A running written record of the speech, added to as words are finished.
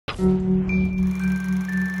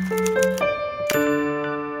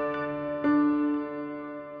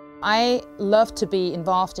I love to be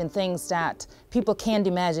involved in things that people can't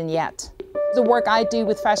imagine yet. The work I do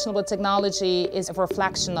with Fashionable Technology is a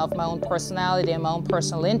reflection of my own personality and my own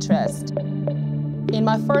personal interest. In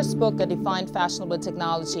my first book, I defined fashionable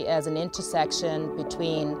technology as an intersection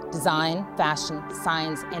between design, fashion,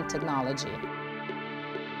 science, and technology.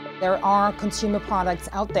 There are consumer products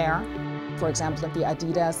out there, for example, the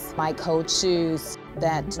Adidas My Coach shoes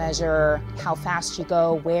that measure how fast you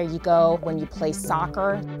go, where you go when you play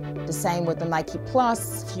soccer. The same with the Nike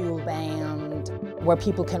Plus Fuel Band, where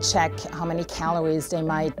people can check how many calories they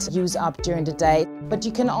might use up during the day. But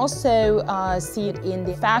you can also see it in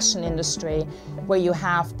the fashion industry, where you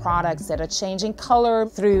have products that are changing color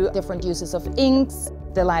through different uses of inks,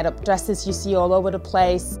 the light up dresses you see all over the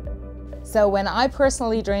place. So when I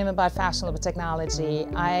personally dream about fashionable technology,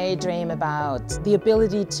 I dream about the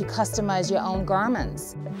ability to customize your own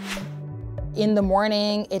garments. In the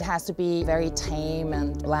morning, it has to be very tame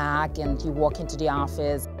and black, and you walk into the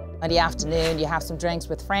office. In the afternoon, you have some drinks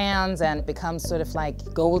with friends, and it becomes sort of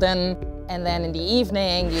like golden. And then in the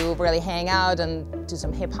evening, you really hang out and do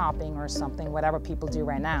some hip-hopping or something, whatever people do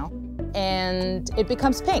right now. And it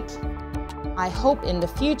becomes pink. I hope in the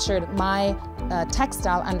future my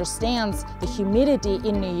textile understands the humidity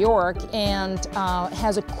in New York and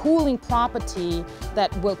has a cooling property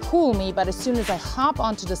that will cool me, but as soon as I hop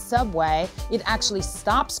onto the subway, it actually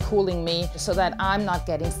stops cooling me so that I'm not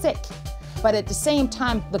getting sick. But at the same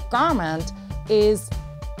time, the garment is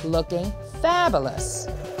looking fabulous.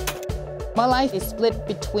 My life is split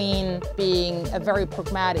between being a very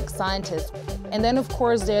pragmatic scientist, and then of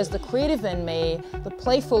course there's the creative in me, the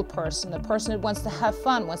playful person, the person that wants to have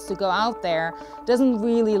fun, wants to go out there, doesn't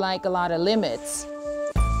really like a lot of limits.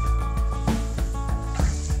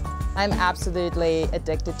 I'm absolutely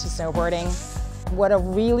addicted to snowboarding. What I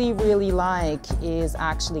really, really like is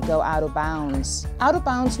actually go out of bounds. Out of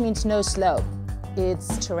bounds means no slope.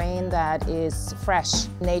 It's terrain that is fresh,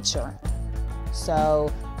 nature. So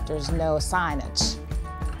there's no signage.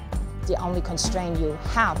 The only constraint you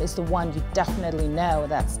have is the one you definitely know,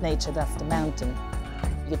 that's nature, that's the mountain.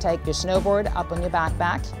 You take your snowboard up on your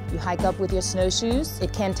backpack, you hike up with your snowshoes.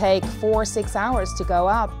 It can take 4 or 6 hours to go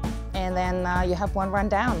up, and then you have one run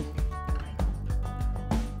down.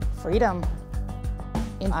 Freedom.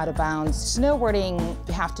 In out of bounds snowboarding,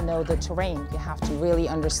 you have to know the terrain. You have to really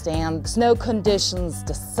understand snow conditions,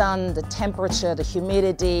 the sun, the temperature, the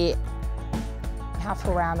humidity. You have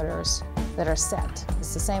parameters that are set.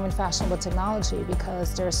 It's the same in fashionable technology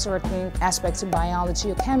because there are certain aspects of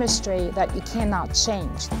biology or chemistry that you cannot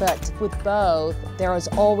change. But with both, there is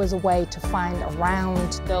always a way to find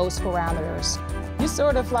around those parameters. You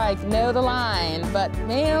sort of like know the line, but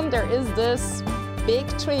man, there is this big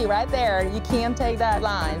tree right there. You can't take that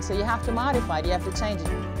line, so you have to modify it, you have to change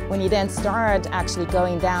it. When you then start actually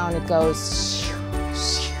going down, it goes,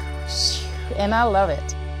 and I love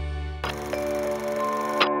it.